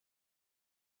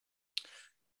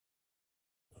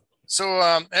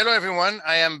Hello everyone.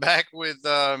 I am back with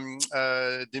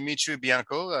Dimitri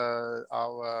Bianco,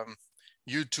 our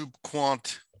YouTube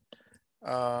quant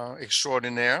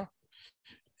extraordinaire.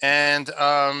 And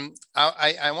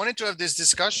I wanted to have this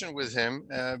discussion with him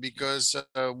because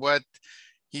what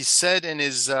he said in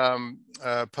his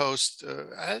post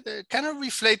kind of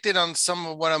reflected on some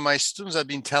of what my students have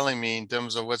been telling me in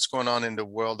terms of what's going on in the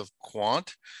world of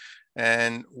quant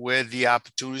and where the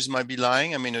opportunities might be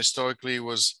lying. I mean, historically, it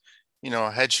was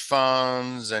hedge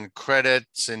funds and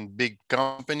credits and big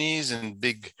companies and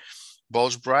big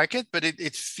bulge bracket, but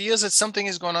it feels that something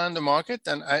is going on in the market.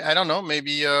 And I don't know,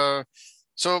 maybe,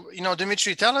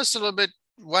 Dimitri, tell us a little bit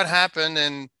what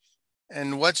happened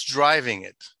and what's driving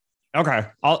it. Okay.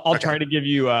 I'll try to give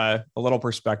you a little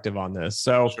perspective on this.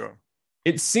 So Sure.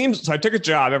 It seems, so I took a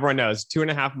job, everyone knows,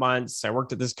 2.5 months. I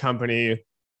worked at this company.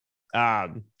 I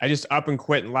just up and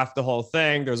quit and left the whole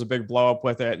thing. There was a big blow up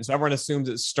with it. And so everyone assumes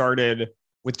it started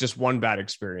with just one bad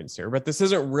experience here, but this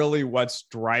isn't really what's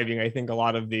driving, I think, a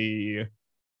lot of the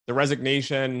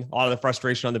resignation, a lot of the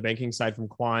frustration on the banking side from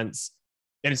quants.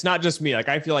 And it's not just me. Like,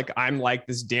 I feel like I'm like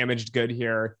this damaged good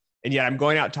here. And yet I'm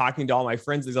going out talking to all my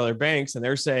friends, these other banks, and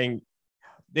they're saying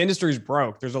the industry's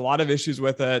broke. There's a lot of issues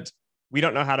with it. We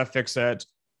don't know how to fix it.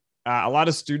 A lot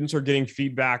of students are getting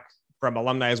feedback from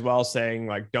alumni as well saying,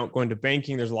 like, don't go into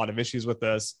banking. There's a lot of issues with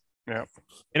this. Yeah.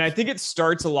 And I think it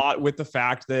starts a lot with the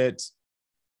fact that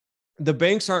the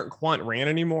banks aren't quant ran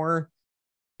anymore.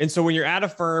 And so when you're at a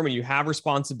firm and you have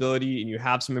responsibility and you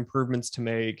have some improvements to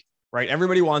make, right,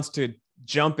 everybody wants to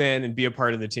jump in and be a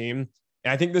part of the team.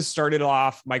 And I think this started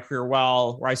off my career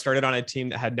well, where I started on a team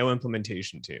that had no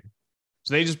implementation team.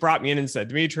 So they just brought me in and said,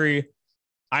 Dimitri,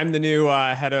 I'm the new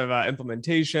head of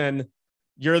implementation.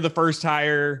 You're the first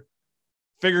hire.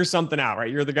 Figure something out, right?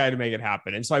 You're the guy to make it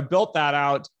happen. And so I built that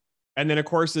out. And then, of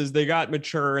course, as they got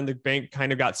mature and the bank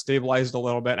kind of got stabilized a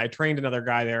little bit, I trained another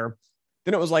guy there.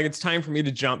 Then it was like, it's time for me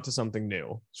to jump to something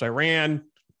new. So I ran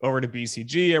over to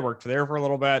BCG. I worked there for a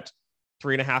little bit,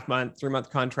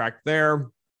 3.5-month contract there.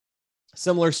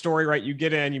 Similar story, right? You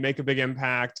get in, you make a big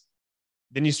impact.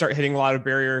 Then you start hitting a lot of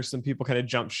barriers. Some people kind of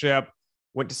jump ship,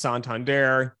 went to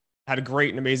Santander, had a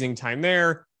great and amazing time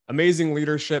there. Amazing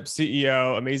leadership,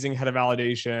 CEO, amazing head of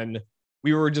validation.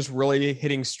 We were just really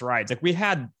hitting strides. Like, we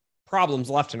had problems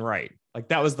left and right. Like,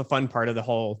 that was the fun part of the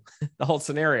whole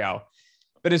scenario.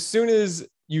 But as soon as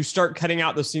you start cutting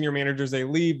out the senior managers, they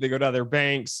leave, they go to other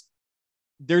banks.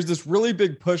 There's this really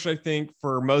big push, I think,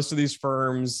 for most of these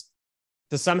firms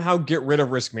to somehow get rid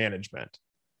of risk management.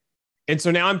 And so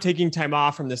now I'm taking time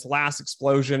off from this last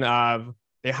explosion of,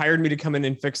 they hired me to come in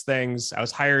and fix things. I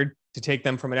was hired to take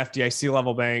them from an FDIC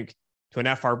level bank to an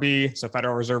FRB, so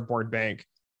Federal Reserve Board bank.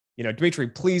 Dimitri,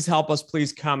 please help us,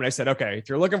 please come. And I said, okay, if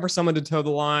you're looking for someone to toe the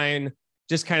line,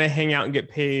 just kind of hang out and get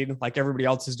paid like everybody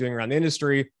else is doing around the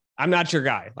industry, I'm not your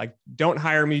guy. Like, don't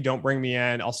hire me, don't bring me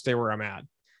in. I'll stay where I'm at.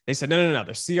 They said, no.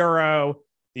 The CRO,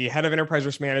 the head of enterprise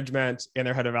risk management, and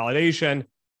their head of validation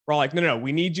were all like, no,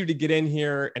 we need you to get in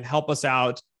here and help us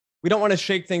out. We don't want to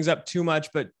shake things up too much,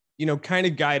 but kind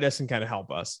of guide us and kind of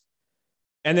help us.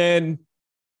 And then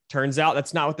turns out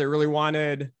that's not what they really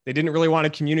wanted. They didn't really want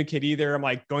to communicate either. I'm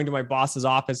like going to my boss's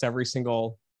office every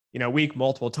single, week,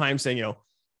 multiple times saying,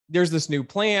 there's this new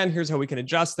plan. Here's how we can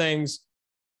adjust things.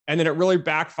 And then it really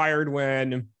backfired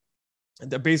when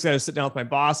basically I was sitting down with my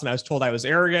boss and I was told I was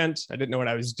arrogant. I didn't know what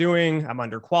I was doing. I'm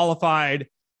underqualified.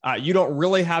 You don't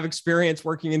really have experience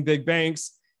working in big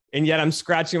banks. And yet I'm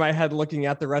scratching my head looking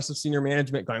at the rest of senior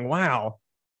management going, wow,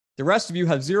 the rest of you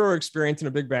have zero experience in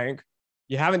a big bank.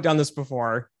 You haven't done this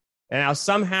before. And now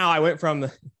somehow I went from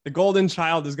the golden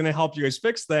child is going to help you guys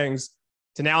fix things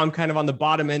to now I'm kind of on the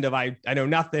bottom end of I know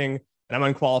nothing and I'm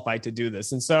unqualified to do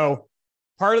this. And so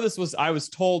part of this was I was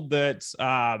told that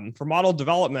for model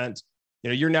development,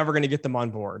 you're never going to get them on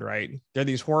board, right? They're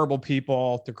these horrible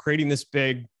people. They're creating this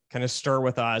big kind of stir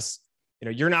with us.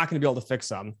 You're not going to be able to fix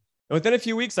them. And within a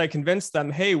few weeks, I convinced them,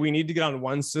 hey, we need to get on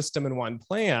one system and one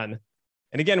plan.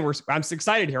 And again, I'm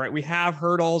excited here, right? We have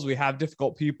hurdles. We have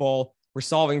difficult people. We're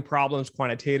solving problems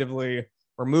quantitatively.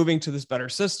 We're moving to this better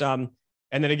system.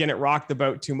 And then again, it rocked the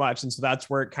boat too much. And so that's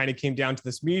where it kind of came down to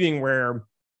this meeting where,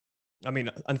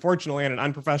 unfortunately, in an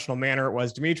unprofessional manner, it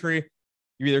was, Dimitri,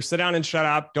 you either sit down and shut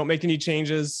up, don't make any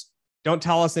changes, don't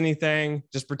tell us anything,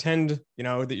 just pretend,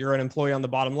 that you're an employee on the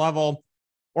bottom level,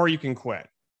 or you can quit.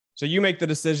 So you make the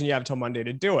decision, you have till Monday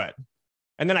to do it.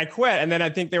 And then I quit. And then I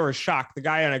think they were shocked. The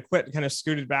guy and I quit kind of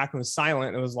scooted back and was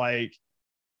silent. And was like,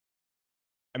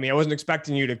 I wasn't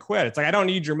expecting you to quit. It's like, I don't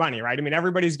need your money, right?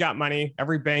 Everybody's got money,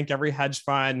 every bank, every hedge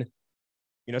fund,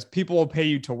 people will pay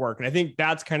you to work. And I think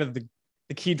that's kind of the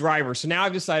key driver. So now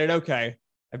I've decided, okay,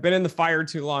 I've been in the fire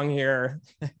too long here.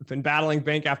 I've been battling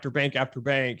bank after bank after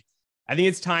bank. I think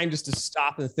it's time just to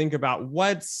stop and think about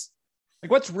what's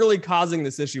really causing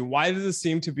this issue. Why does this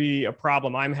seem to be a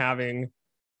problem I'm having?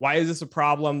 Why is this a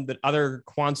problem that other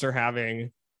quants are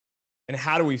having? And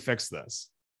how do we fix this?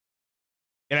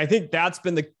 And I think that's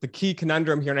been the key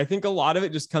conundrum here. And I think a lot of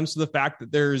it just comes to the fact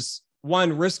that there's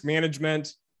one, risk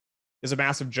management is a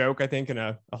massive joke, I think, in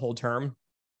a whole term.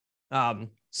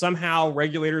 Somehow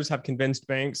regulators have convinced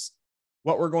banks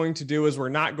what we're going to do is we're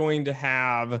not going to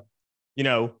have,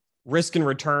 risk and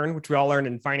return, which we all learned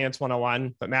in Finance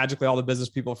 101, but magically all the business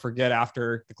people forget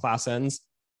after the class ends.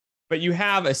 But you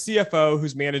have a CFO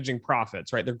who's managing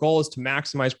profits, right? Their goal is to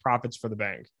maximize profits for the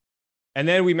bank. And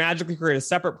then we magically create a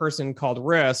separate person called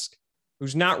risk,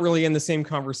 who's not really in the same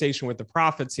conversation with the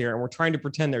profits here. And we're trying to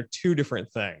pretend they're two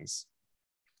different things.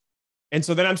 And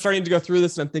so then I'm starting to go through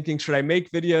this and I'm thinking, should I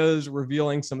make videos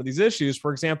revealing some of these issues?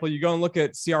 For example, you go and look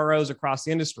at CROs across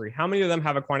the industry. How many of them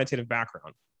have a quantitative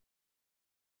background?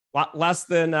 Less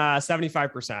than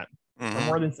 75%, or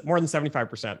more than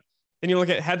 75%. Then you look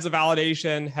at heads of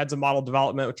validation, heads of model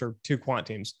development, which are two quant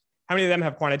teams. How many of them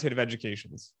have quantitative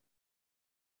educations?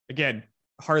 Again,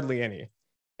 hardly any.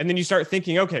 And then you start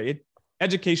thinking, okay,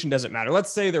 education doesn't matter.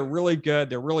 Let's say they're really good,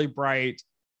 they're really bright,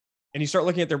 and you start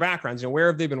looking at their backgrounds. Where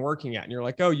have they been working at? And you're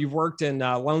like, oh, you've worked in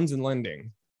loans and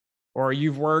lending, or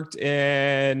you've worked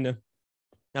in,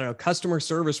 customer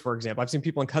service, for example. I've seen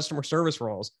people in customer service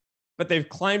roles, but they've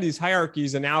climbed these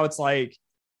hierarchies, and now it's like,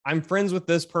 I'm friends with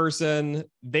this person.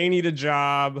 They need a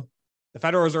job. The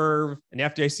Federal Reserve and the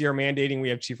FDIC are mandating we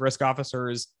have chief risk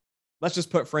officers. Let's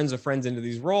just put friends of friends into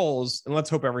these roles and let's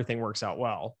hope everything works out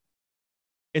well.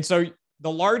 And so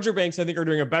the larger banks, I think, are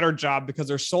doing a better job because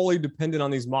they're solely dependent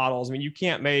on these models. I mean, you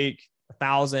can't make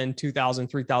 1,000, 2,000,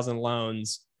 3,000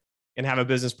 loans and have a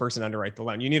business person underwrite the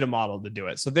loan. You need a model to do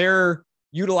it. So they're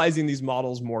utilizing these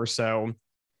models more so.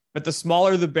 But the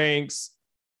smaller the banks,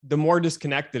 the more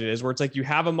disconnected it is, where it's like you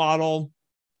have a model,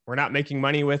 we're not making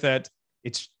money with it.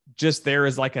 It's just there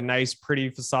as like a nice, pretty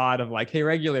facade of like, hey,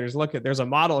 regulators, look, there's a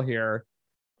model here.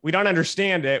 We don't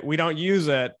understand it. We don't use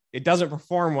it. It doesn't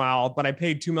perform well, but I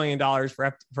paid $2 million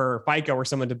for FICO or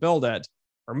someone to build it,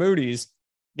 or Moody's,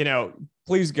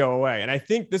 please go away. And I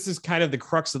think this is kind of the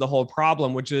crux of the whole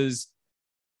problem, which is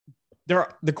the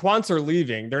quants are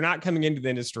leaving. They're not coming into the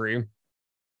industry.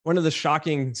 One of the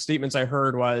shocking statements I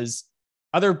heard was,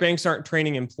 other banks aren't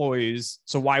training employees,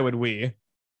 so why would we?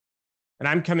 And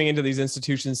I'm coming into these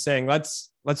institutions saying,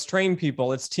 let's train people,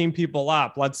 let's team people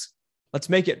up, let's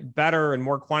make it better and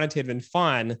more quantitative and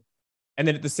fun. And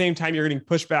then at the same time, you're getting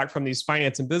pushback from these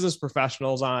finance and business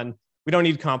professionals on, we don't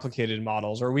need complicated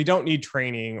models, or we don't need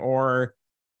training, or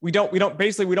we don't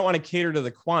want to cater to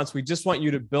the quants. We just want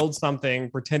you to build something,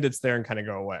 pretend it's there, and kind of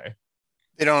go away.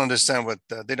 They don't understand what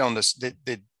they don't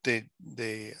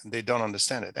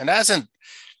understand it. And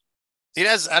it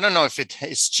has, I don't know if it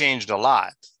has changed a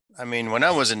lot. I mean, when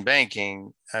I was in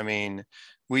banking,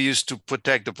 we used to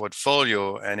protect the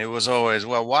portfolio, and it was always,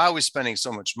 well, why are we spending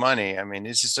so much money? I mean,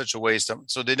 this is such a waste.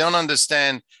 So they don't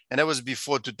understand. And that was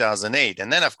before 2008.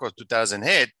 And then, of course, 2000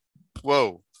 hit.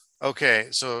 Whoa. Okay.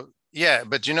 So, yeah.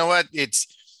 But you know what?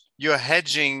 You're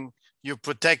hedging, you're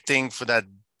protecting for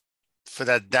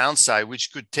that downside,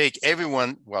 which could take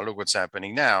everyone. Well, look what's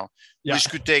happening now, which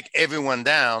could take everyone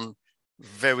down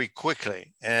very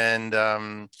quickly. And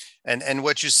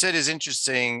what you said is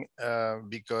interesting,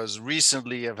 because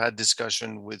recently I've had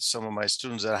discussion with some of my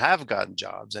students that have gotten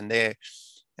jobs, and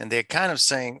they're kind of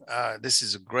saying, this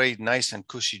is a great, nice and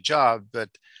cushy job, but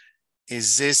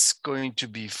is this going to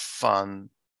be fun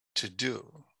to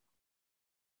do?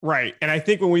 Right. And I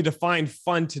think when we define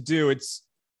fun to do,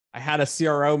 I had a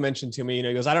CRO mention to me,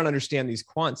 he goes, I don't understand these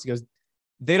quants. He goes,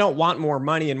 they don't want more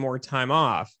money and more time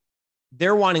off.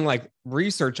 They're wanting like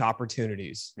research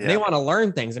opportunities. Yeah. They want to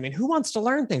learn things. I mean, who wants to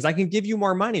learn things? I can give you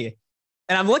more money.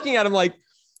 And I'm looking at them like,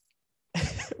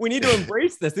 we need to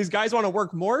embrace this. These guys want to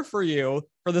work more for you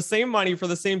for the same money, for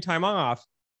the same time off.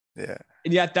 Yeah.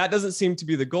 And yet that doesn't seem to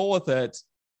be the goal with it.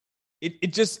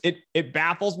 It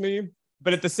baffles me.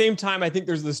 But at the same time, I think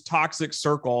there's this toxic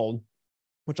circle,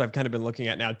 which I've kind of been looking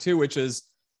at now too, which is,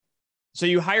 so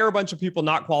you hire a bunch of people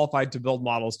not qualified to build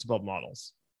models.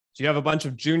 So you have a bunch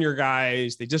of junior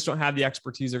guys, they just don't have the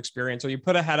expertise or experience. So you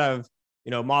put a head of,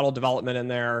 model development in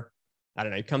there. I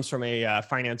don't know, he comes from a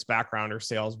finance background or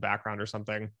sales background or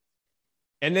something.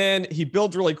 And then he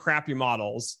builds really crappy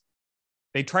models.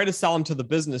 They try to sell them to the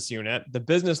business unit. The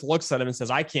business looks at him and says,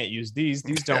 I can't use these.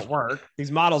 These don't work.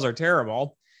 These models are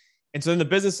terrible. And so then the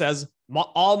business says,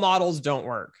 all models don't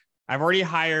work. I've already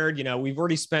hired, we've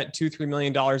already spent $2-3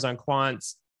 million on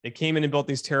quants. They came in and built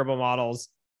these terrible models.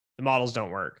 the models don't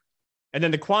work. And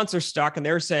then the quants are stuck and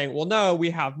they're saying, well, no,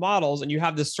 we have models. And you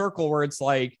have this circle where it's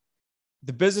like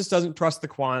the business doesn't trust the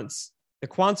quants. The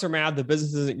quants are mad the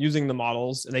business isn't using the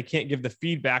models and they can't give the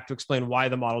feedback to explain why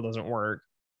the model doesn't work.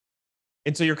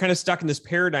 And so you're kind of stuck in this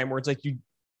paradigm where it's like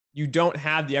you don't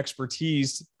have the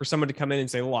expertise for someone to come in and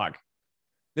say, look,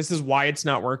 this is why it's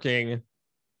not working.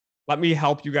 Let me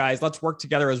help you guys. Let's work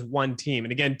together as one team.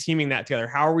 And again, teaming that together.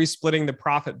 How are we splitting the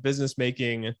profit business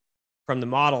making from the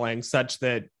modeling such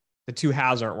that the two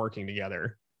halves aren't working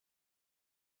together?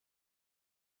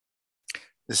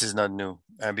 This is not new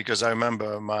because I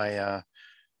remember my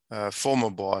former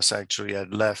boss actually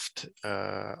had left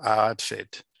our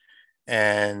outfit,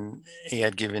 and he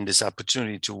had given this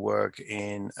opportunity to work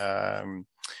in a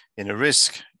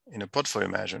portfolio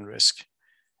management risk.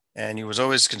 And he was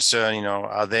always concerned,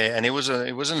 are they, and it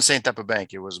wasn't the same type of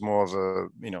bank. It was more of a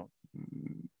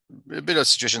bit of a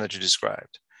situation that you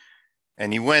described.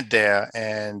 And he went there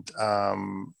and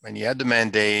he had the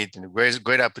mandate and a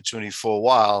great opportunity for a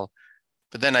while.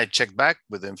 But then I checked back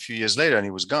with him a few years later and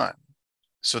he was gone.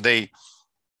 So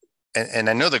and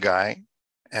I know the guy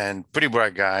and pretty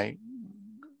bright guy,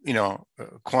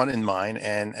 quant in mind.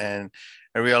 And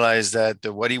I realized that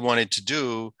what he wanted to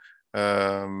do,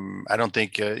 I don't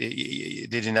think they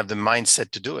didn't have the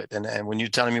mindset to do it. And when you're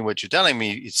telling me what you're telling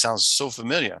me, it sounds so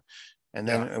familiar. And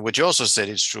then what you also said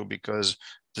is true, because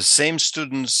the same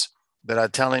students that are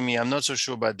telling me I'm not so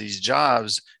sure about these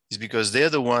jobs is because they're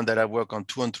the one that I work on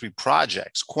 2 and 3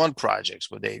 projects, quant projects,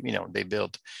 where they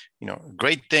built,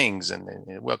 great things, and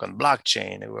they work on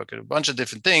blockchain, they work on a bunch of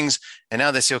different things. And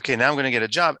now they say, okay, now I'm going to get a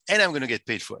job and I'm going to get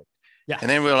paid for it. Yeah. And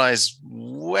then realize,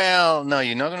 well, no,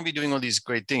 you're not going to be doing all these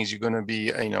great things. You're going to be,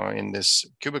 in this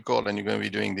cubicle and you're going to be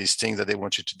doing these things that they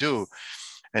want you to do.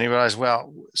 And you realize,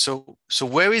 well, so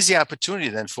where is the opportunity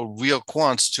then for real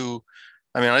quants to,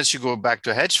 unless you go back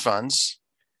to hedge funds,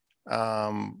 but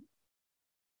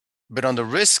on the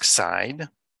risk side,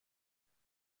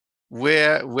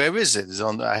 where is it?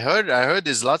 I heard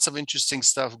there's lots of interesting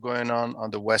stuff going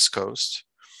on the West Coast.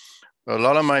 A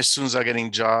lot of my students are getting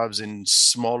jobs in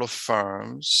smaller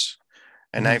firms.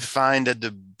 And I find that the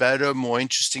better, more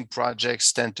interesting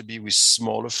projects tend to be with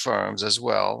smaller firms as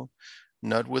well,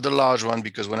 not with a large one,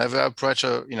 because whenever I approach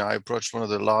one of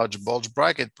the large bulge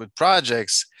bracket with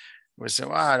projects, we say,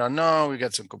 well, I don't know, we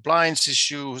got some compliance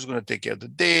issue, who's going to take care of the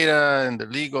data and the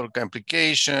legal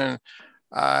implication?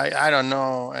 I don't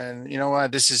know. And you know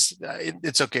what, it's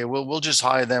okay. We'll just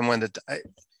hire them when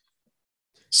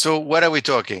So what are we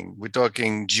talking? We're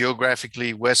talking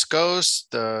geographically West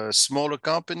Coast, smaller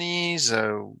companies.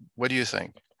 What do you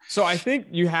think? So I think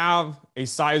you have a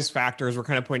size factor, as we're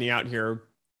kind of pointing out here,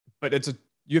 but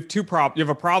you have you have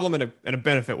a problem and a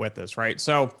benefit with this, right?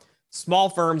 So small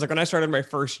firms, like when I started my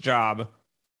first job,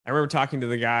 I remember talking to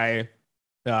the guy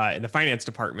in the finance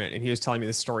department, and he was telling me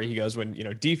this story. He goes, when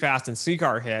DFAST and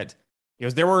CCAR hit, he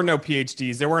goes, there were no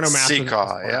PhDs, there were no masters.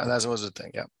 CCAR, yeah, that was the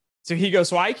thing, yeah. So he goes,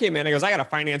 so I came in, I got a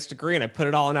finance degree and I put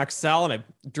it all in Excel and I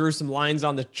drew some lines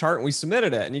on the chart and we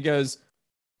submitted it. And he goes,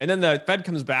 and then the Fed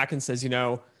comes back and says,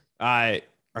 are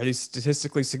these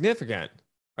statistically significant?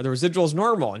 Are the residuals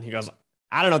normal? And he goes,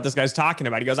 I don't know what this guy's talking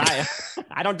about. He goes,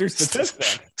 I don't do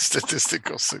statistics.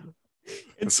 Statistical.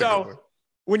 And so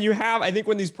when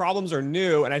these problems are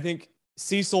new, and I think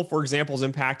CECL, for example, is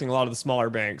impacting a lot of the smaller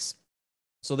banks.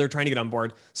 So they're trying to get on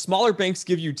board. Smaller banks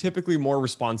give you typically more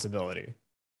responsibility,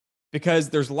 because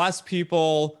there's less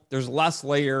people, there's less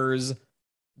layers,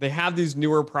 they have these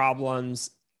newer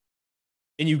problems,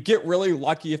 and you get really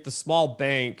lucky if the small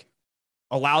bank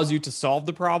allows you to solve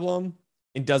the problem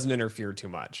and doesn't interfere too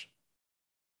much.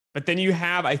 But then you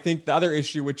have, I think, the other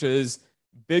issue, which is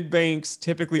big banks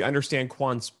typically understand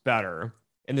quants better,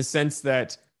 in the sense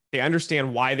that they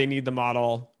understand why they need the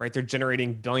model, right? They're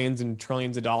generating billions and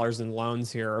trillions of dollars in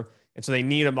loans here. And so they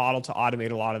need a model to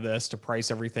automate a lot of this, to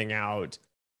price everything out,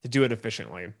 to do it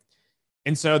efficiently.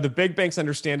 And so the big banks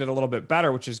understand it a little bit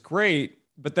better, which is great.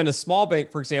 But then a small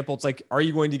bank, for example, it's like, are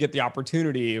you going to get the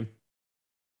opportunity,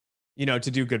 to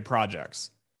do good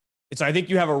projects? And so I think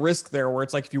you have a risk there where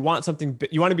it's like, if you want something,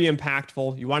 you want to be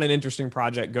impactful, you want an interesting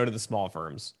project, go to the small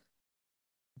firms.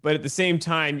 But at the same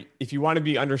time, if you want to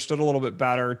be understood a little bit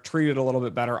better, treated a little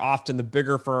bit better, often the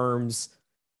bigger firms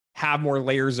have more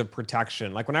layers of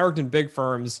protection. Like when I worked in big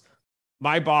firms,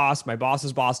 my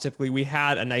boss's boss, typically, we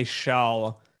had a nice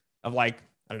shell of I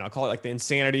don't know, call it like the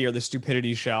insanity or the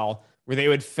stupidity shell, where they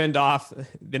would fend off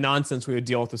the nonsense we would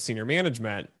deal with senior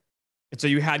management. And so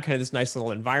you had kind of this nice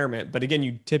little environment. But again,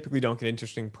 you typically don't get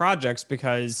interesting projects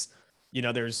because,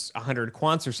 there's 100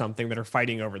 quants or something that are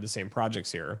fighting over the same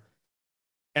projects here.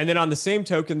 And then on the same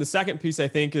token, the second piece, I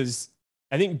think, is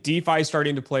I think DeFi is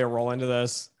starting to play a role into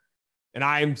this. And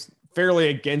I'm fairly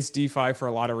against DeFi for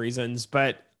a lot of reasons,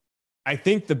 but I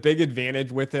think the big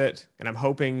advantage with it, and I'm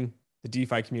hoping the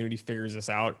DeFi community figures this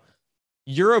out,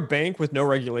 you're a bank with no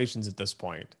regulations at this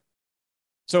point.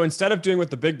 So instead of doing what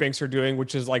the big banks are doing,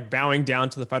 which is like bowing down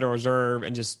to the Federal Reserve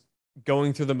and just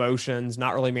going through the motions,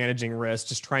 not really managing risk,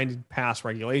 just trying to pass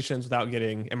regulations without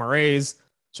getting MRAs,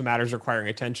 so matters requiring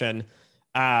attention.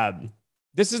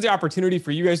 This is the opportunity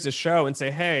for you guys to show and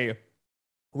say, hey,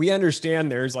 we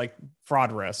understand there's like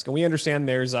fraud risk, and we understand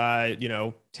there's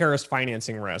terrorist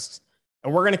financing risks,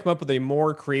 and we're going to come up with a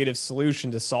more creative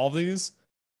solution to solve these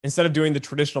instead of doing the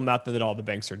traditional method that all the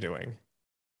banks are doing.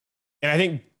 And I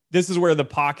think this is where the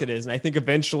pocket is, and I think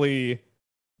eventually,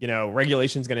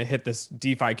 regulation is going to hit this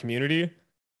DeFi community.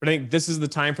 But I think this is the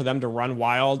time for them to run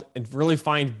wild and really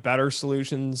find better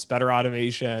solutions, better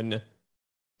automation,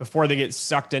 before they get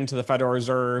sucked into the Federal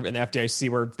Reserve and the FDIC,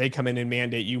 where they come in and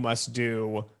mandate you must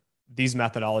do these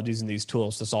methodologies and these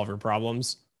tools to solve your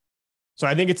problems. So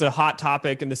I think it's a hot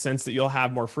topic in the sense that you'll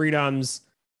have more freedoms.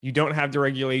 You don't have the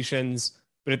regulations,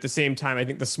 but at the same time, I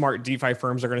think the smart DeFi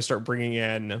firms are going to start bringing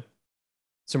in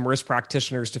some risk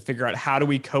practitioners to figure out how do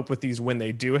we cope with these when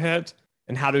they do hit,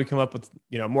 and how do we come up with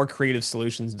more creative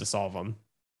solutions to solve them.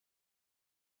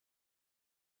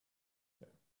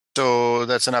 So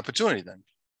that's an opportunity then.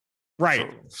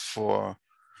 Right.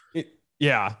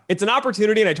 Yeah, it's an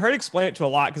opportunity, and I try to explain it to a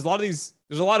lot because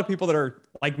there's a lot of people that are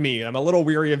like me. I'm a little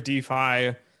weary of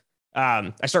DeFi.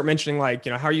 I start mentioning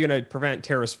how are you going to prevent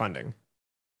terrorist funding?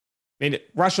 I mean,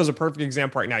 Russia's a perfect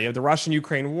example right now. You have the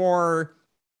Russian-Ukraine war.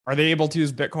 Are they able to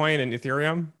use Bitcoin and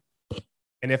Ethereum?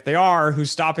 And if they are, who's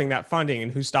stopping that funding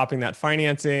and who's stopping that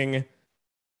financing?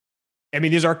 I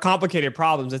mean, these are complicated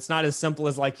problems. It's not as simple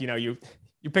as you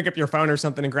pick up your phone or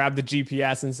something and grab the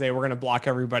GPS and say, we're going to block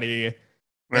everybody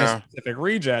in a specific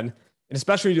region. And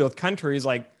especially when you deal with countries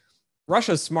like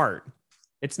Russia's smart.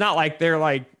 It's not like they're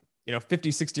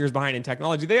 50, 60 years behind in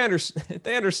technology. They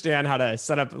understand how to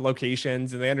set up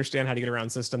locations, and they understand how to get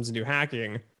around systems and do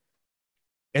hacking.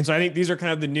 And so I think these are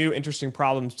kind of the new interesting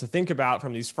problems to think about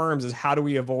from these firms, is how do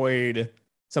we avoid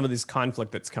some of this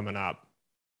conflict that's coming up?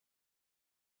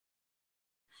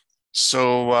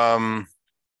 So,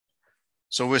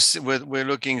 so we're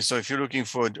looking. So if you're looking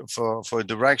for a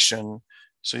direction,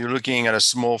 so you're looking at a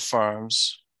small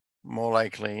firms, more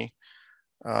likely.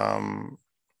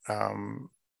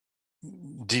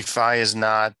 DeFi is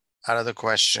not out of the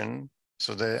question.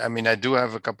 So I do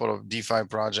have a couple of DeFi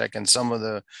projects, and some of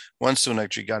the one soon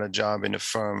actually got a job in a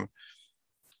firm,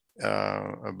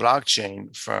 a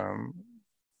blockchain firm,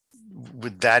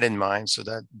 with that in mind. So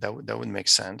that would make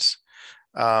sense.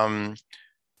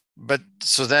 But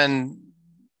so then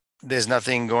there's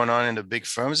nothing going on in the big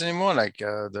firms anymore, like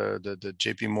the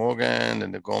JP Morgan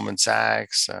and the Goldman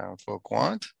Sachs for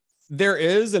Quant. There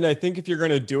is, and I think if you're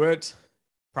going to do it,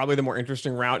 probably the more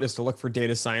interesting route is to look for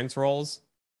data science roles.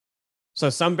 So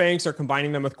some banks are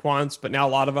combining them with quants, but now a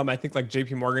lot of them, I think like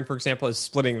JP Morgan, for example, is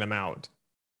splitting them out.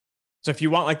 So if you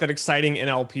want that exciting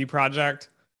NLP project,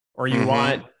 or you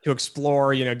want to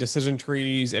explore, decision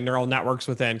trees and neural networks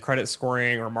within credit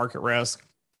scoring or market risk,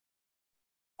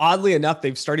 oddly enough,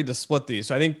 they've started to split these.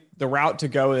 So I think the route to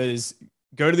go is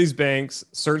go to these banks,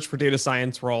 search for data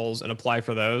science roles, and apply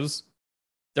for those.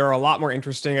 They're a lot more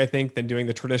interesting, I think, than doing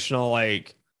the traditional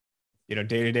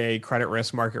day-to-day credit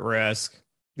risk, market risk.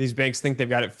 These banks think they've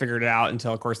got it figured out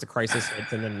until, of course, the crisis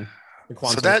hits, and then the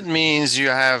quantum. So that means you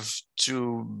have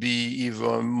to be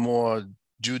even more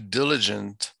due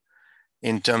diligent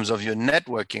in terms of your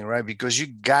networking, right? Because you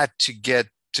got to get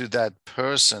to that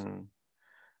person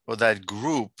or that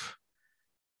group,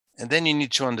 and then you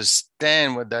need to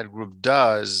understand what that group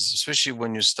does, especially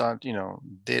when you start,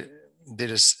 data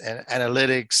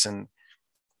analytics, and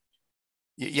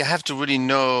you have to really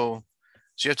know.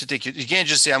 So you have to take it. You can't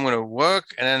just say, I'm going to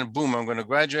work and then boom, I'm going to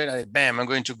graduate. Bam, I'm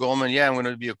going to Goldman. Yeah, I'm going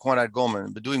to be a quant at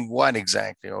Goldman. But doing what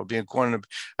exactly? Or being a quant?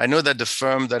 I know that the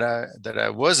firm that I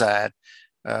was at,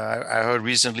 I heard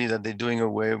recently that they're doing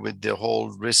away with the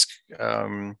whole risk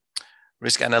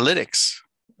analytics,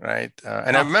 right?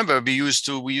 And I remember we used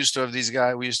to have these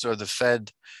guys. We used to have the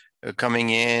Fed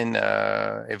coming in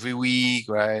every week,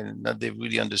 right? Not they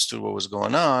really understood what was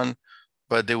going on,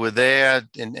 but they were there.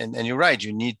 And you're right.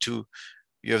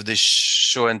 You have this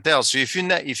show and tell. So if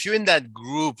you're in that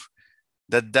group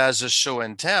that does a show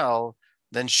and tell,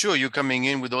 then sure, you're coming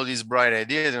in with all these bright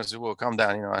ideas and say, well, calm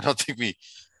down. I don't think we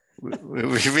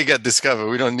got discovered.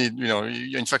 We don't need,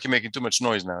 in fact, you're making too much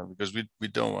noise now because we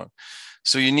don't want.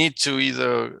 So you need to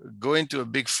either go into a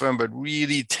big firm, but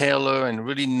really tailor and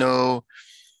really know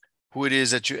who it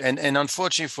is that you, and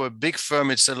unfortunately for a big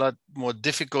firm, it's a lot more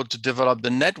difficult to develop the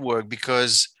network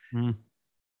because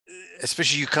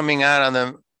especially you coming out on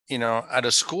the, out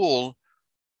of school,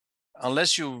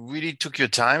 unless you really took your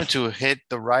time to hit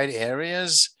the right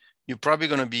areas, you're probably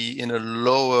going to be in a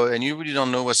lower, and you really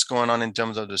don't know what's going on in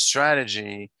terms of the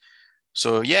strategy.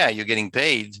 So yeah, you're getting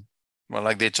paid. Well,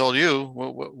 like they told you,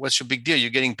 what's your big deal? You're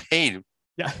getting paid.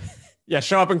 Yeah. Yeah.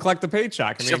 Show up and collect the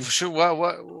paycheck. I mean, sure.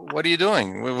 What are you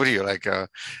doing? What are you like? But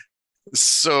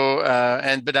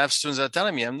I have students that are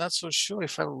telling me, I'm not so sure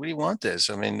if I really want this.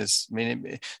 I mean,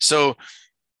 so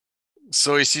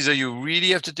it's either you really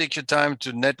have to take your time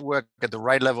to network at the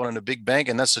right level in a big bank,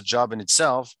 and that's a job in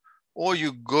itself, or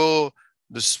you go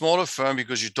the smaller firm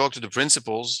because you talk to the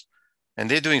principals, and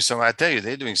they're doing some. I tell you,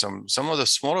 they're doing some of the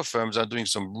smaller firms are doing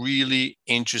some really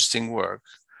interesting work,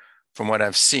 from what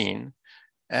I've seen.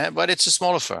 But it's a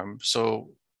smaller firm, so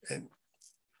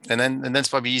and then it's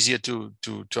probably easier to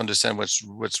understand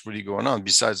what's really going on.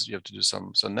 Besides, you have to do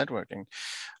some networking.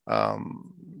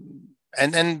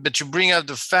 But you bring up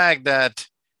the fact that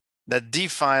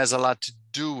DeFi has a lot to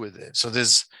do with it. So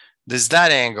there's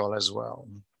that angle as well.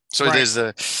 So right. There's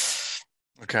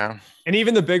okay. And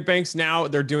even the big banks now,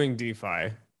 they're doing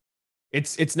DeFi.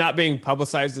 It's not being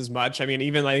publicized as much. I mean,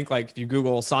 even I think like if you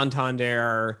Google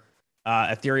Santander,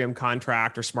 Ethereum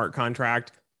contract or smart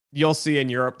contract, you'll see in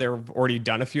Europe they've already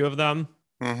done a few of them,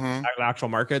 actual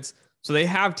markets. So they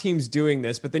have teams doing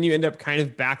this, but then you end up kind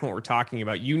of back on what we're talking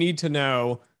about. You need to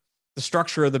know the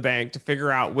structure of the bank to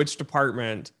figure out which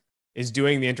department is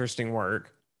doing the interesting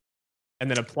work and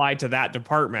then apply to that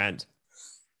department,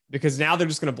 because now they're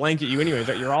just going to blanket you anyways.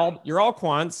 Right? You're all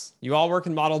quants, you all work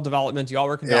in model development, you all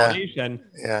work in validation.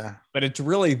 Yeah. But it's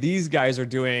really these guys are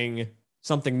doing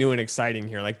something new and exciting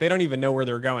here. Like they don't even know where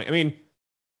they're going. I mean,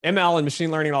 ML and machine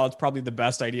learning and all, it's probably the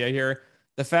best idea here.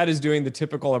 The Fed is doing the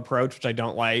typical approach, which I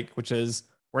don't like, which is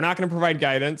we're not going to provide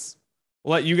guidance.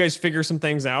 We'll let you guys figure some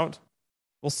things out.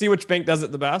 We'll see which bank does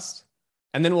it the best.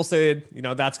 And then we'll say,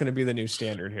 that's going to be the new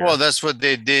standard here. Well, that's what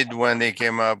they did when they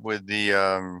came up with the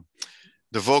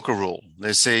Volcker rule.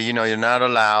 They say, you're not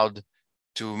allowed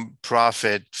to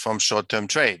profit from short-term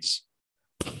trades.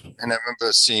 And I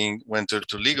remember went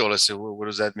to legal. I said, well, what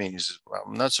does that mean? He says, well,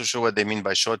 I'm not so sure what they mean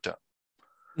by short-term.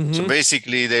 So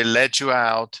basically they let you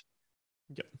out.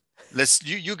 Yep.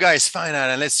 You guys find out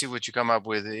and let's see what you come up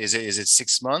with. Is it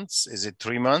 6 months? Is it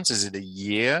 3 months? Is it a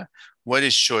year? What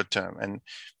is short-term?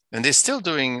 And they're still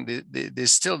doing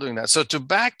that. So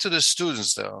back to the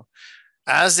students though,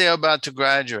 as they're about to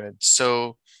graduate,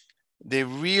 so they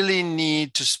really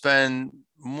need to spend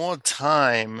more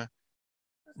time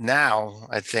now,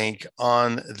 I think,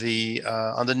 on the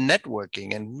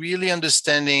networking and really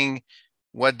understanding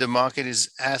what the market is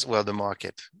the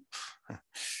market.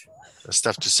 That's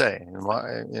tough to say.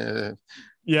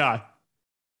 Yeah.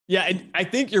 And I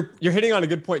think you're hitting on a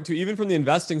good point too. Even from the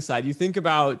investing side, you think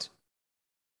about.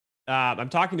 I'm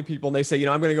talking to people and they say,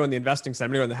 I'm going to go in the investing side.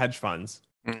 I'm going to go in the hedge funds.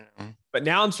 Mm-hmm. But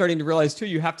now I'm starting to realize too,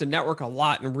 you have to network a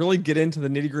lot and really get into the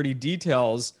nitty gritty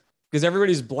details because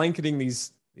everybody's blanketing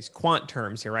these quant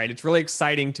terms here, right? It's really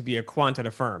exciting to be a quant at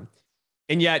a firm.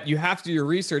 And yet you have to do your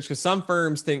research because some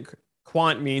firms think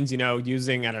quant means,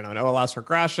 using, I don't know, an OLS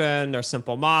regression or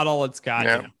simple model. It's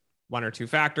got one or two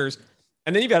factors.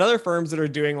 And then you've got other firms that are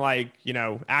doing like,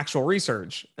 actual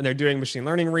research and they're doing machine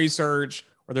learning research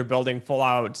or they're building full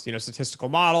out, statistical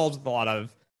models with a lot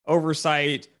of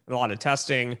oversight and a lot of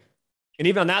testing. And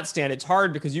even on that stand, it's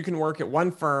hard because you can work at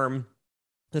one firm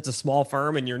that's a small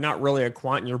firm and you're not really a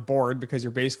quant and you're bored because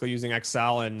you're basically using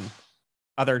Excel and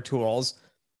other tools.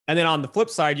 And then on the flip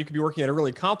side, you could be working at a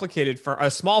really complicated firm,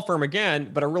 a small firm again,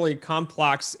 but a really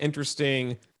complex,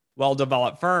 interesting,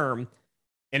 well-developed firm.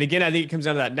 And again, I think it comes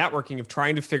down to that networking of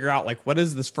trying to figure out like, what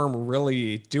is this firm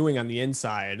really doing on the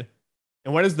inside?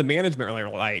 And what is the management really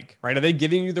like, right? Are they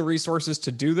giving you the resources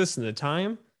to do this in the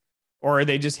time? Or are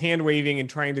they just hand waving and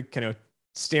trying to kind of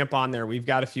stamp on there, we've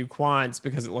got a few quants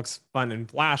because it looks fun and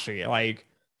flashy. Like,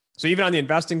 so even on the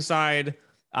investing side,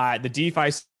 the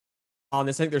DeFi on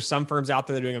this, I think there's some firms out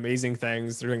there that are doing amazing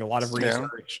things. They're doing a lot of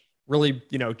research, really,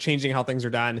 changing how things are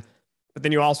done. But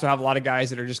then you also have a lot of guys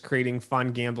that are just creating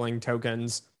fun gambling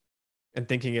tokens and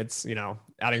thinking it's,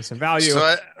 adding some value. So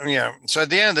at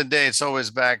the end of the day, it's always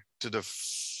back to the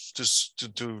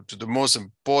most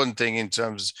important thing in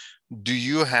terms, do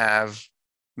you have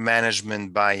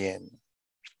management buy-in?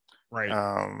 Right.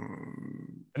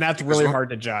 And that's really hard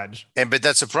to judge. But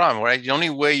that's a problem, right? The only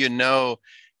way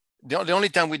the only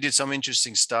time we did some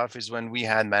interesting stuff is when we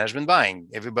had management buying.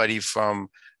 Everybody from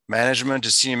management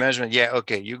to senior management. Yeah,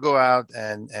 okay, you go out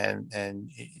and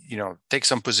take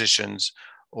some positions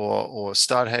or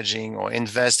start hedging or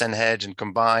invest and hedge and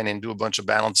combine and do a bunch of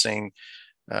balancing.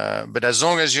 But as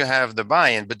long as you have the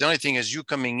buy-in, but the only thing is you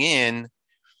coming in,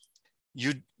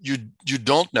 you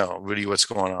don't know really what's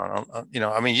going on.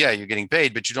 I mean, yeah, you're getting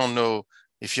paid, but you don't know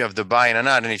if you have the buy-in or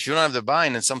not. And if you don't have the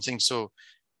buy-in in something, so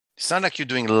it's not like you're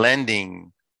doing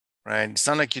lending, right? It's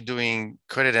not like you're doing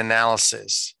credit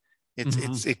analysis.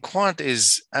 It's a quant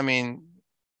is, I mean,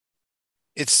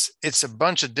 it's a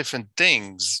bunch of different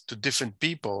things to different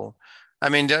people. I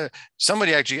mean,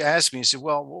 somebody actually asked me, he said,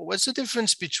 well, what's the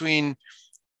difference between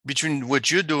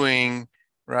what you're doing,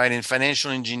 right, in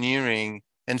financial engineering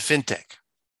and fintech,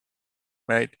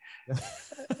 right?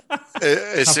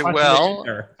 I said, well,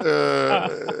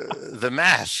 the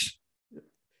math,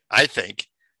 I think,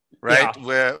 right?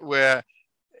 Yeah. Where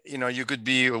you could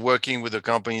be working with a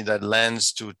company that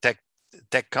lends to tech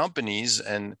companies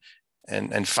and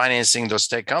financing those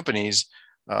tech companies.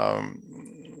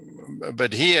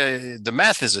 But here, the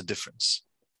math is a difference.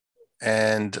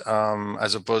 And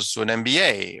as opposed to an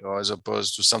MBA or as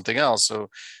opposed to something else. So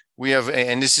we have,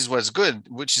 and this is what's good,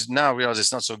 which is now realize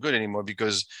it's not so good anymore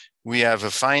because we have a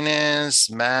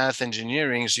finance, math,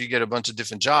 engineering. So you get a bunch of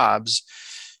different jobs,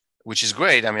 which is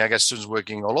great. I mean, I got students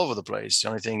working all over the place. The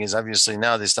only thing is obviously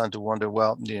now they start to wonder,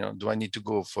 well, do I need to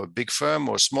go for a big firm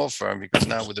or a small firm? Because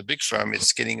now with a big firm,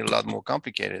 it's getting a lot more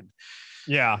complicated.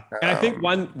 Yeah. And I think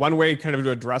one way kind of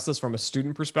to address this from a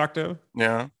student perspective.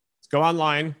 Yeah. Go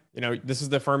online. This is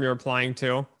the firm you're applying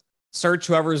to. Search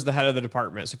whoever is the head of the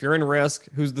department. So if you're in risk,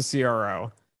 who's the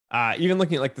CRO? Even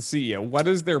looking at like the CEO, what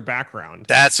is their background?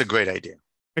 That's a great idea.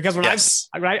 Because when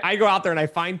I go out there and I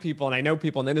find people and I know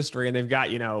people in the industry and they've got,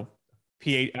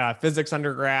 physics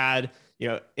undergrad,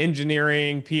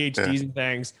 engineering, PhDs and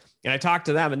things. And I talk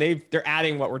to them and they're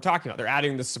adding what we're talking about. They're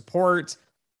adding the support.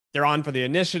 They're on for the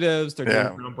initiatives. They're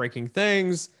doing groundbreaking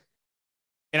things.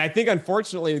 And I think,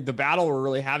 unfortunately, the battle we're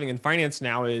really having in finance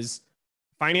now is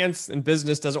finance and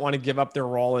business doesn't want to give up their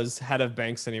role as head of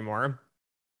banks anymore.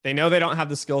 They know they don't have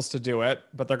the skills to do it,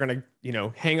 but they're going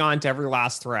to, hang on to every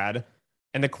last thread.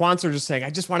 And the quants are just saying, I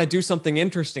just want to do something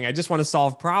interesting. I just want to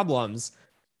solve problems.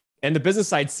 And the business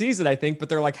side sees it, I think, but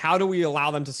they're like, how do we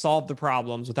allow them to solve the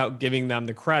problems without giving them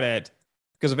the credit?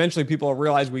 Because eventually people will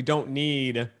realize we don't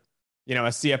need, a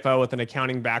CFO with an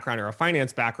accounting background or a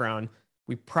finance background.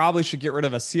 We probably should get rid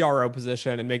of a CRO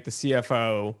position and make the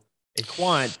CFO a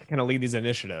quant to kind of lead these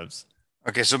initiatives.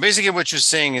 Okay, so basically what you're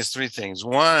saying is three things.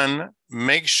 One,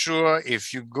 make sure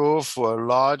if you go for a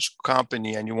large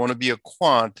company and you want to be a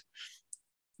quant,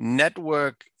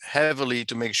 network heavily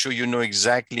to make sure you know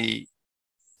exactly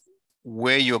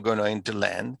where you're going to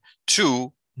land.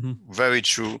 Two, very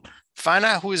true, find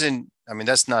out who's in, I mean,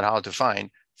 that's not hard to find.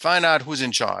 Find out who's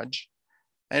in charge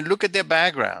and look at their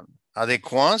background. Are they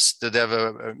quants? Do they have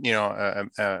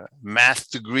a math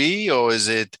degree, or is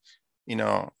it, an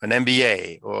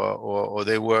MBA, or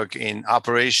they work in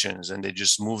operations and they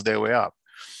just move their way up?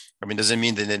 I mean, doesn't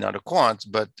mean that they're not a quant,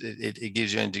 but it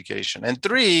gives you an indication. And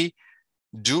three,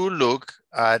 do look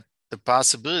at the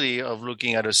possibility of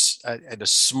looking at a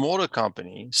smaller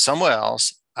company somewhere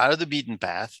else, out of the beaten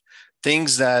path,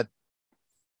 things that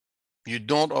you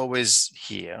don't always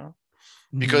hear,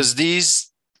 because these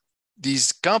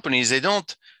companies, they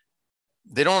don't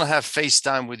have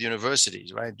FaceTime with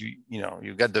universities, right?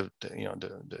 You got the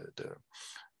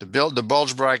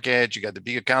bulge bracket, you got the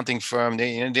big accounting firm.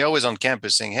 They're always on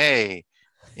campus saying, hey,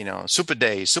 super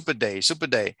day.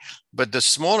 But the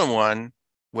smaller one,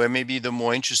 where maybe the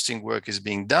more interesting work is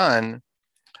being done,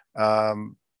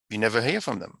 you never hear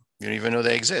from them. You don't even know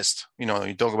they exist. You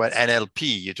talk about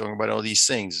NLP, you're talking about all these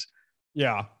things.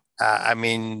 Yeah. I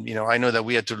mean, I know that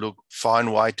we had to look far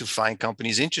and wide to find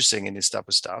companies interesting in this type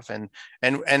of stuff. And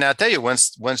I'll tell you,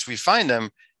 once we find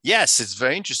them, yes, it's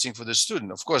very interesting for the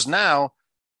student. Of course, now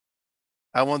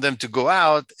I want them to go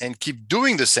out and keep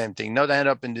doing the same thing, not end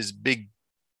up in these big,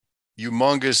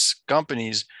 humongous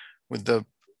companies with the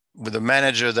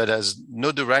manager that has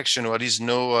no direction, or at least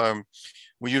no,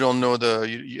 where you don't know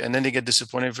and then they get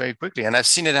disappointed very quickly. And I've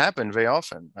seen it happen very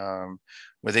often.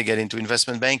 Where they get into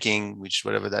investment banking, which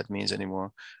whatever that means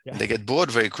anymore, and they get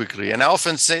bored very quickly. And I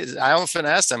often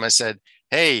ask them, I said,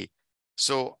 hey,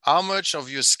 so how much of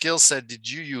your skill set did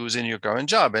you use in your current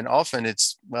job? And often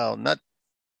it's, well, not,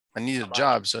 I need a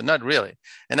job, so not really.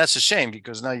 And that's a shame,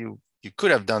 because now you could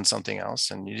have done something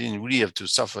else and you didn't really have to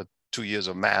suffer 2 years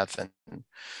of math and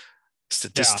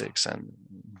statistics. And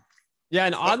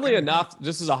oddly enough,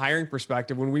 just as a hiring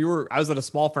perspective, when I was at a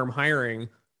small firm hiring,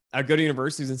 I'd go to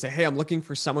universities and say, hey, I'm looking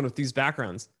for someone with these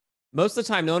backgrounds. Most of the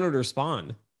time, no one would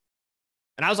respond.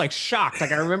 And I was like shocked.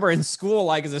 Like I remember in school,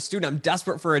 like as a student, I'm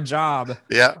desperate for a job.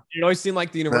 Yeah. It always seemed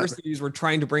like the Yeah. universities were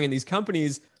trying to bring in these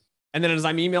companies. And then as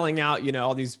I'm emailing out,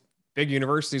 all these big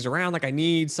universities around, like I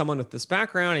need someone with this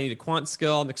background, I need a quant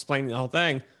skill, and explaining the whole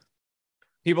thing.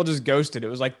 People just ghosted. It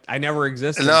was like I never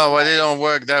existed. No, well, they don't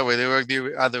work that way. They work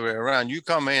the other way around. You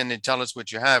come in and tell us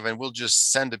what you have, and we'll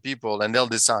just send the people, and they'll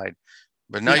decide.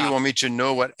 But now you Yeah. want me to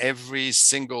know what every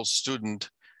single student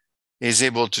is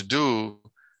able to do.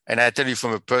 And I tell you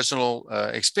from a personal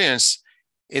experience,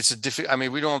 it's a difficult. I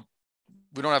mean, we don't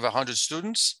have 100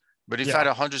 students, but if I Yeah. had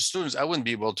 100 students, I wouldn't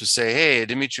be able to say, "Hey,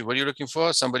 Dimitri, what are you looking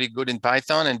for? Somebody good in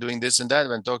Python and doing this and that,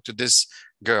 and talk to this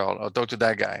girl or talk to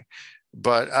that guy."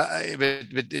 But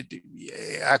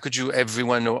how could you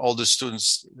everyone know all the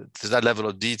students to that level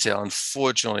of detail?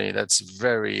 Unfortunately, that's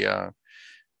very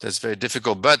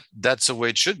difficult. But that's the way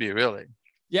it should be, really.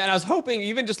 Yeah, and I was hoping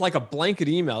even just like a blanket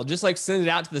email, just like send it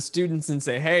out to the students and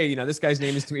say, hey, this guy's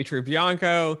name is Dimitri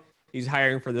Bianco. He's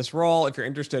hiring for this role. If you're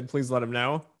interested, please let him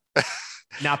know.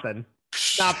 Nothing.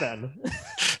 Nothing.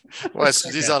 Well,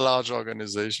 these are large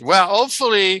organizations. Well,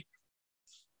 hopefully,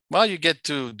 well, you get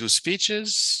to do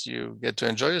speeches. You get to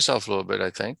enjoy yourself a little bit,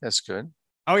 I think. That's good.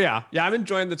 Oh, yeah. Yeah, I'm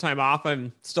enjoying the time off.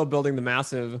 I'm still building the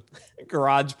massive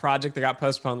garage project that got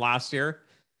postponed last year.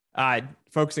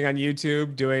 Focusing on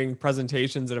YouTube, doing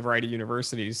presentations at a variety of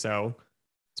universities. So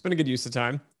it's been a good use of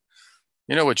time.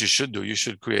 You know what you should do? You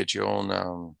should create your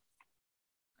own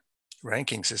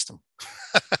ranking system.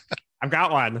 I've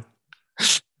got one.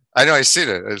 I know. I see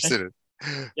it. I see it.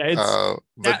 Yeah, it's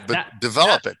but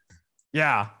develop it.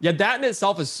 Yeah. Yeah. That in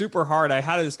itself is super hard. I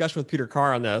had a discussion with Peter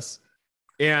Carr on this,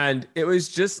 and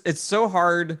it's so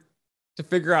hard to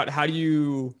figure out how do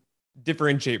you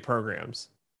differentiate programs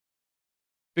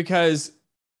because,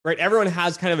 right, everyone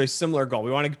has kind of a similar goal.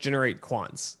 We want to generate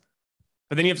quants,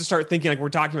 but then you have to start thinking like we're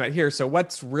talking about here. So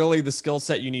what's really the skill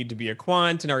set you need to be a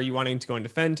quant? And are you wanting to go into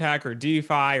fintech or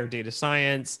DeFi or data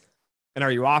science? And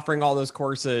are you offering all those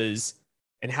courses?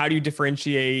 And how do you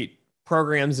differentiate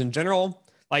programs in general?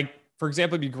 Like, for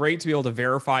example, it'd be great to be able to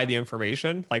verify the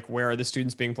information, like where are the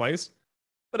students being placed.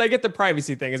 But I get the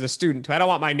privacy thing as a student too. I don't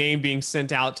want my name being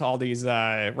sent out to all these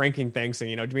ranking things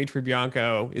saying, Dimitri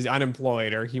Bianco is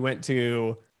unemployed or he went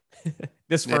to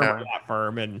this firm or that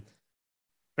firm.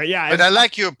 But I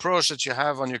like your approach that you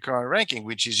have on your current ranking,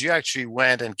 which is you actually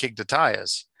went and kicked the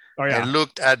tires and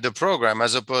looked at the program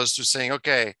as opposed to saying,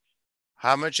 okay,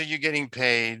 how much are you getting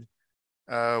paid?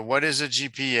 What is a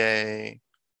GPA?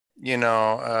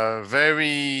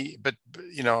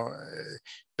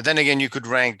 But then again, you could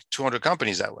rank 200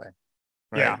 companies that way,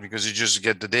 right? Yeah. Because you just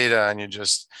get the data and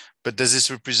but does this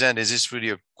represent, is this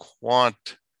really a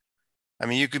quant? I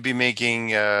mean, you could be making,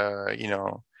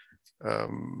 the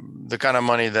kind of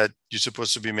money that you're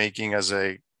supposed to be making as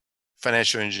a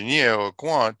financial engineer or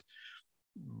quant,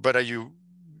 but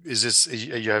is this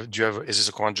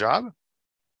a quant job?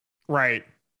 Right.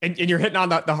 And you're hitting on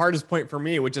the hardest point for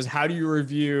me, which is how do you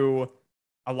review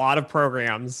a lot of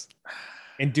programs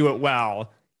and do it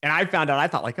well? And I found out, I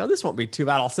thought like, oh, this won't be too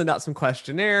bad. I'll send out some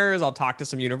questionnaires. I'll talk to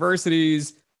some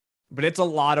universities, but it's a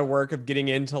lot of work of getting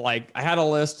into I had a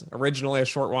list originally, a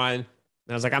short one. And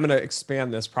I was like, I'm going to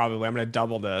expand this probably. I'm going to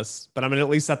double this, but I'm going to at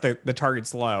least set the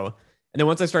targets low. And then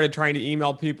once I started trying to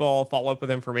email people, follow up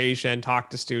with information, talk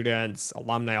to students,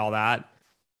 alumni, all that,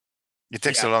 it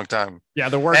takes a long time. Yeah,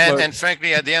 the workload. And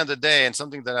frankly, at the end of the day, and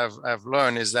something that I've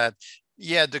learned is that,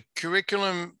 the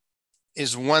curriculum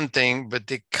is one thing, but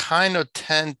they kind of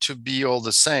tend to be all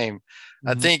the same. Mm-hmm.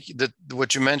 I think that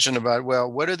what you mentioned about,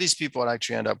 what do these people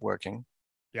actually end up working?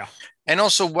 Yeah. And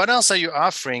also, what else are you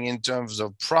offering in terms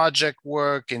of project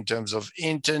work, in terms of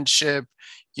internship,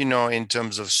 in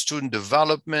terms of student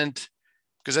development?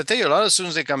 Because I tell you, a lot of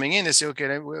students, they're coming in, they say,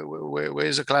 okay,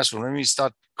 where's the classroom? Let me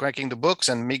start cracking the books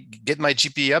and get my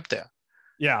GPA up there.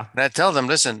 Yeah. And I tell them,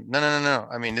 listen, no.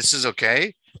 I mean, this is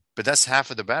okay, but that's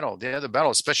half of the battle. The other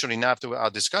battle, especially now after our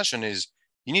discussion, is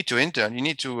you need to intern. You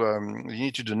need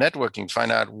to do networking,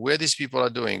 find out where these people are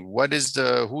doing,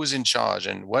 who's in charge,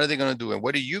 and what are they going to do, and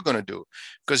what are you going to do?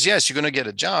 Because yes, you're going to get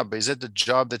a job, but is it the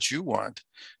job that you want?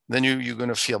 Then you're going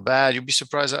to feel bad. You'll be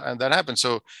surprised that happens.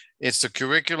 So it's the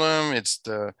curriculum, it's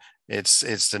the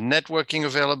networking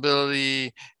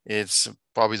availability, it's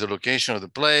probably the location of the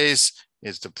place,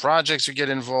 it's the projects you get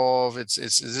involved.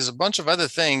 There's a bunch of other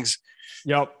things.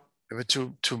 Yep. But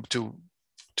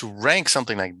to rank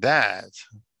something like that.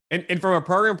 And from a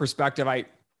program perspective, I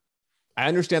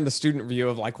understand the student view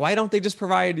of why don't they just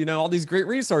provide, all these great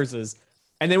resources?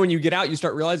 And then when you get out, you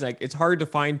start realizing it's hard to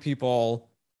find people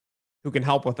who can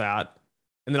help with that.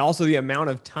 And then also the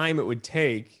amount of time it would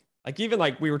take, even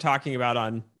we were talking about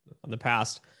on the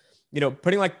past,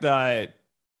 putting like the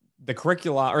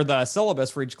curricula or the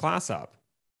syllabus for each class up.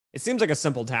 It seems like a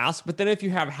simple task, but then if you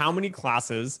have how many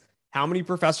classes, how many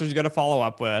professors you got to follow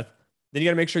up with, then you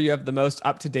got to make sure you have the most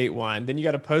up to date one. Then you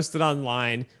got to post it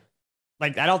online.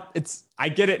 Like I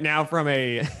get it now from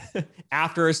a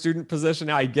after a student position.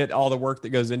 Now I get all the work that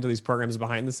goes into these programs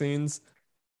behind the scenes.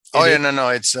 Oh It yeah, is, no, no,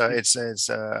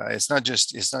 it's not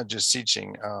just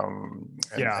teaching,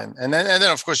 yeah, and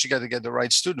then of course you got to get the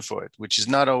right student for it, which is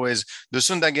not always the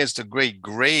student that gets the great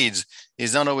grades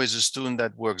is not always a student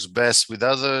that works best with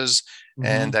others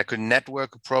and hmm that could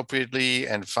network appropriately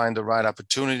and find the right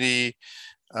opportunity.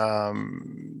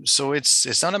 So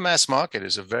it's not a mass market.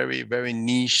 It's a very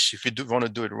niche. If you do want to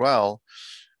do it well,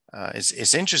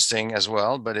 it's interesting as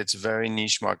well, but it's a very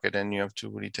niche market, and you have to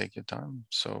really take your time.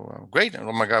 So great!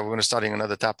 Oh my God, we're going to starting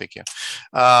another topic here.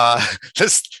 Uh,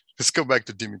 let's go back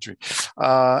to Dimitri.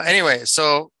 Anyway,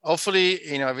 so hopefully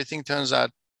everything turns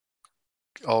out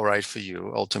all right for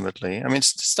you. Ultimately, I mean,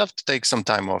 it's stuff to take some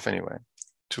time off anyway.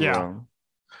 To yeah,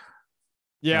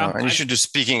 yeah. and you should do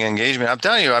speaking engagement. I'm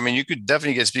telling you, I mean, you could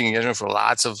definitely get speaking engagement for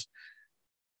lots of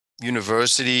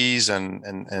universities and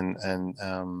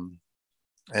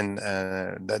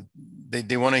that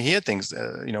they want to hear things,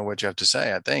 what you have to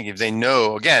say. I think if they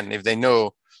know, again, if they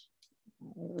know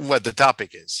what the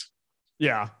topic is.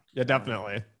 Yeah, yeah,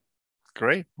 definitely.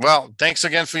 Great. Well, thanks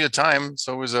again for your time.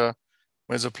 So it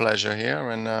was a pleasure here,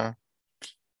 and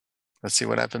let's see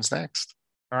what happens next.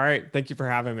 All right. Thank you for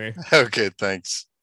having me. Okay, thanks.